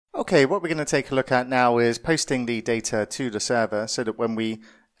Okay, what we're going to take a look at now is posting the data to the server so that when we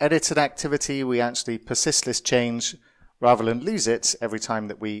edit an activity, we actually persist this change rather than lose it every time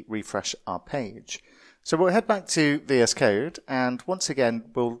that we refresh our page. So we'll head back to VS Code, and once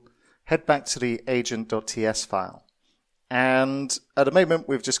again, we'll head back to the agent.ts file. And at the moment,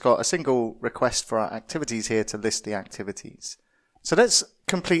 we've just got a single request for our activities here to list the activities. So let's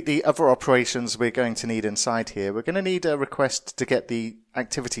complete the other operations we're going to need inside here. We're going to need a request to get the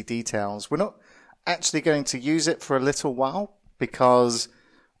activity details. We're not actually going to use it for a little while because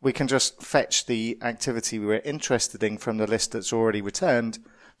we can just fetch the activity we're interested in from the list that's already returned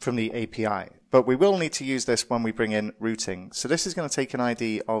from the API. But we will need to use this when we bring in routing. So this is going to take an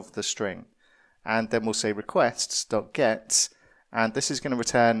ID of the string. And then we'll say requests.get, and this is going to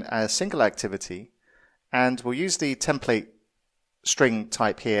return a single activity. And we'll use the template string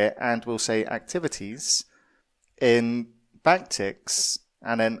type here, and we'll say activities in backticks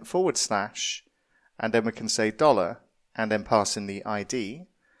and then /, and then we can say $, and then pass in the ID.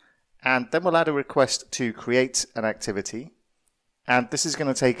 And then we'll add a request to create an activity. And this is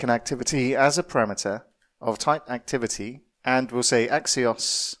going to take an activity as a parameter of type activity, and we'll say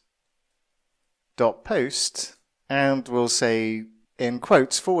Axios.post, and we'll say in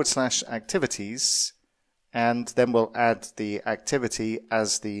quotes / activities, and then we'll add the activity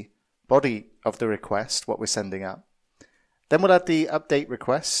as the body of the request, what we're sending up. Then we'll add the update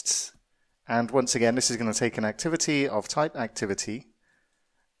request, and once again this is going to take an activity of type activity,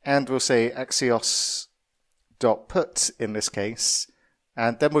 and we'll say Axios.put in this case,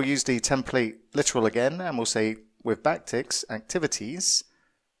 and then we'll use the template literal again, and we'll say with backticks activities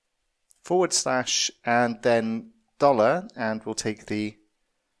 / and then $, and we'll take the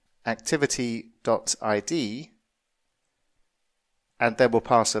activity.id, and then we'll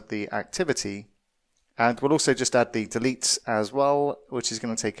pass up the activity, and we'll also just add the delete as well, which is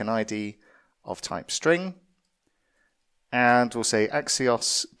going to take an ID of type string, and we'll say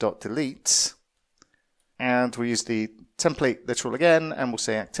Axios.delete, and we'll use the template literal again, and we'll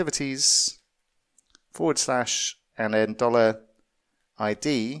say activities / and then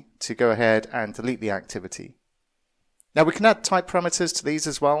 $ID to go ahead and delete the activity. Now we can add type parameters to these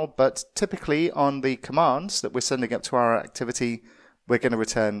as well, but typically on the commands that we're sending up to our activity, we're going to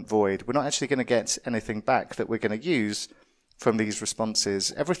return void. We're not actually going to get anything back that we're going to use from these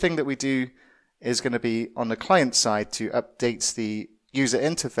responses. Everything that we do is going to be on the client side to update the user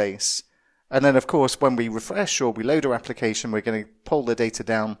interface. And then of course, when we refresh or we load our application, we're going to pull the data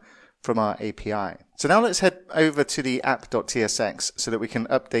down from our API. So now let's head over to the app.tsx so that we can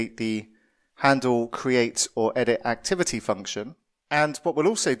update the handle create or edit activity function. And what we'll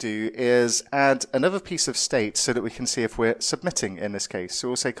also do is add another piece of state so that we can see if we're submitting in this case. So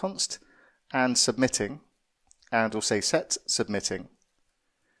we'll say const and submitting, and we'll say set submitting.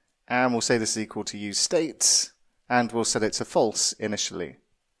 And we'll say this is equal to use state, and we'll set it to false initially.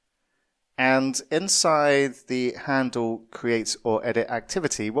 And inside the handle create or edit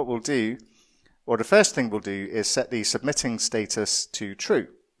activity, what we'll do, or the first thing we'll do, is set the submitting status to true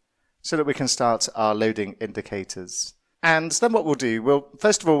so that we can start our loading indicators. And then what we'll do,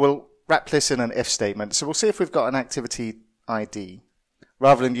 first of all, we'll wrap this in an if statement. So we'll see if we've got an activity ID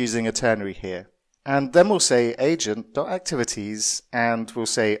rather than using a ternary here. And then we'll say agent.activities, and we'll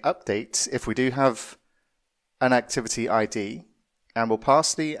say update if we do have an activity ID, and we'll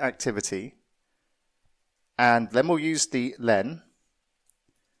pass the activity, and then we'll use the len.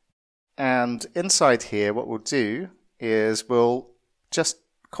 And inside here, what we'll do is we'll just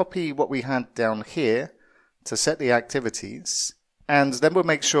copy what we had down here to set the activities, and then we'll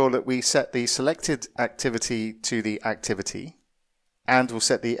make sure that we set the selected activity to the activity, and we'll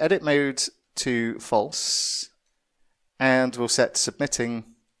set the edit mode to false, and we'll set submitting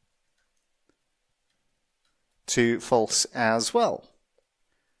to false as well.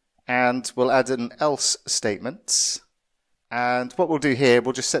 And we'll add an else statement, and what we'll do here,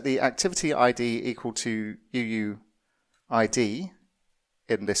 we'll just set the activity ID equal to UUID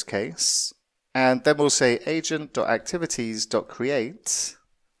in this case, and then we'll say agent.activities.create,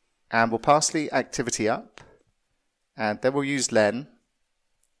 and we'll pass the activity up, and then we'll use len,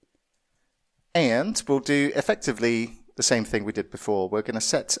 and we'll do effectively the same thing we did before. We're going to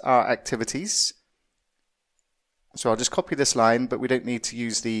set our activities. So I'll just copy this line, but we don't need to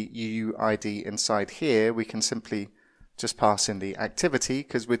use the UUID inside here. We can simply just pass in the activity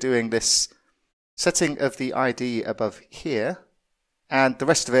because we're doing this setting of the ID above here. And the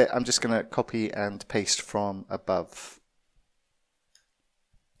rest of it, I'm just going to copy and paste from above.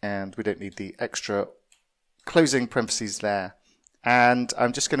 And we don't need the extra closing parentheses there. And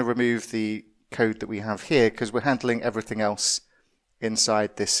I'm just going to remove the code that we have here because we're handling everything else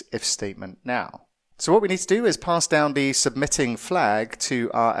inside this if statement now. So what we need to do is pass down the submitting flag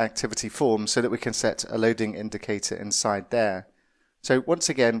to our activity form so that we can set a loading indicator inside there. So once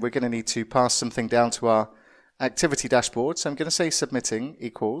again, we're going to need to pass something down to our activity dashboard. So I'm going to say submitting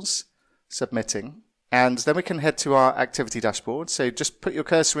equals submitting. And then we can head to our activity dashboard. So just put your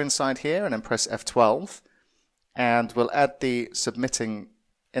cursor inside here and then press F12. And we'll add the submitting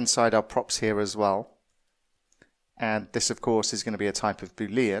inside our props here as well. And this, of course, is going to be a type of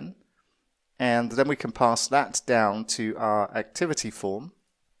Boolean. And then we can pass that down to our activity form.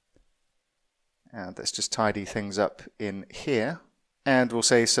 And let's just tidy things up in here. And we'll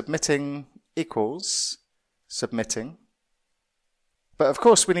say submitting equals submitting. But of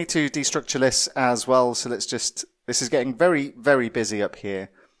course we need to destructure lists as well. So let's just, this is getting very, very busy up here.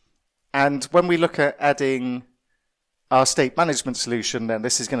 And when we look at adding our state management solution, then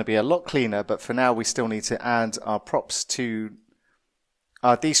this is going to be a lot cleaner. But for now, we still need to add our props to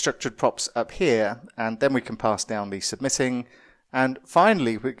our destructured props up here, and then we can pass down the submitting. And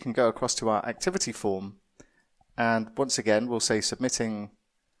finally, we can go across to our activity form. And once again, we'll say submitting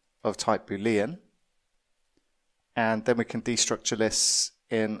of type Boolean. And then we can destructure lists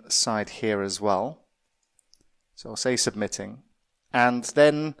inside here as well. So I'll say submitting. And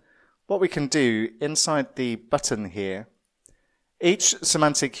then what we can do inside the button here, each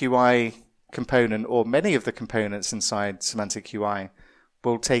semantic UI component, or many of the components inside semantic UI,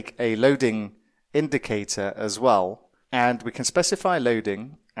 will take a loading indicator as well. And we can specify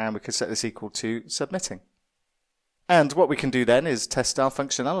loading, and we can set this equal to submitting. And what we can do then is test our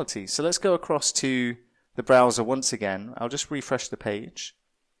functionality. So let's go across to the browser once again. I'll just refresh the page.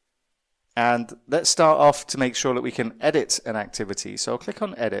 And let's start off to make sure that we can edit an activity. So I'll click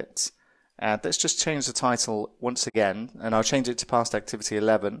on edit. And let's just change the title once again. And I'll change it to past activity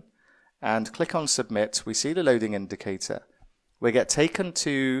 11. And click on submit. We see the loading indicator. We get taken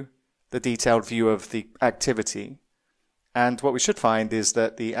to the detailed view of the activity. And what we should find is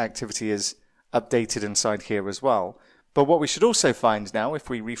that the activity is updated inside here as well. But what we should also find now, if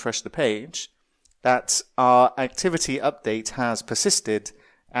we refresh the page, that our activity update has persisted,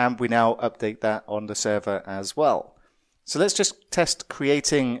 and we now update that on the server as well. So let's just test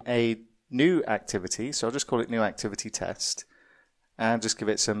creating a new activity. So I'll just call it new activity test, and just give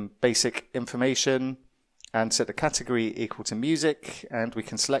it some basic information and set the category equal to music, and we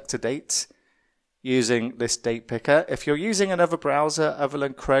can select a date using this date picker. If you're using another browser other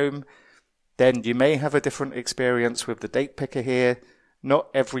than Chrome, then you may have a different experience with the date picker here. Not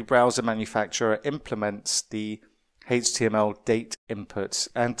every browser manufacturer implements the HTML date inputs,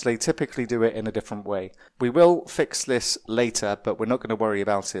 and they typically do it in a different way. We will fix this later, but we're not going to worry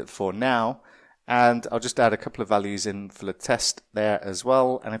about it for now. And I'll just add a couple of values in for the test there as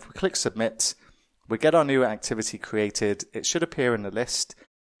well. And if we click submit, we get our new activity created. It should appear in the list.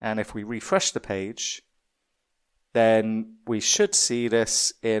 And if we refresh the page, then we should see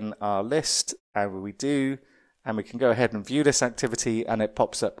this in our list. And we do. And we can go ahead and view this activity, and it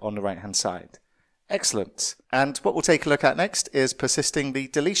pops up on the right hand side. Excellent. And what we'll take a look at next is persisting the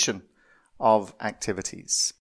deletion of activities.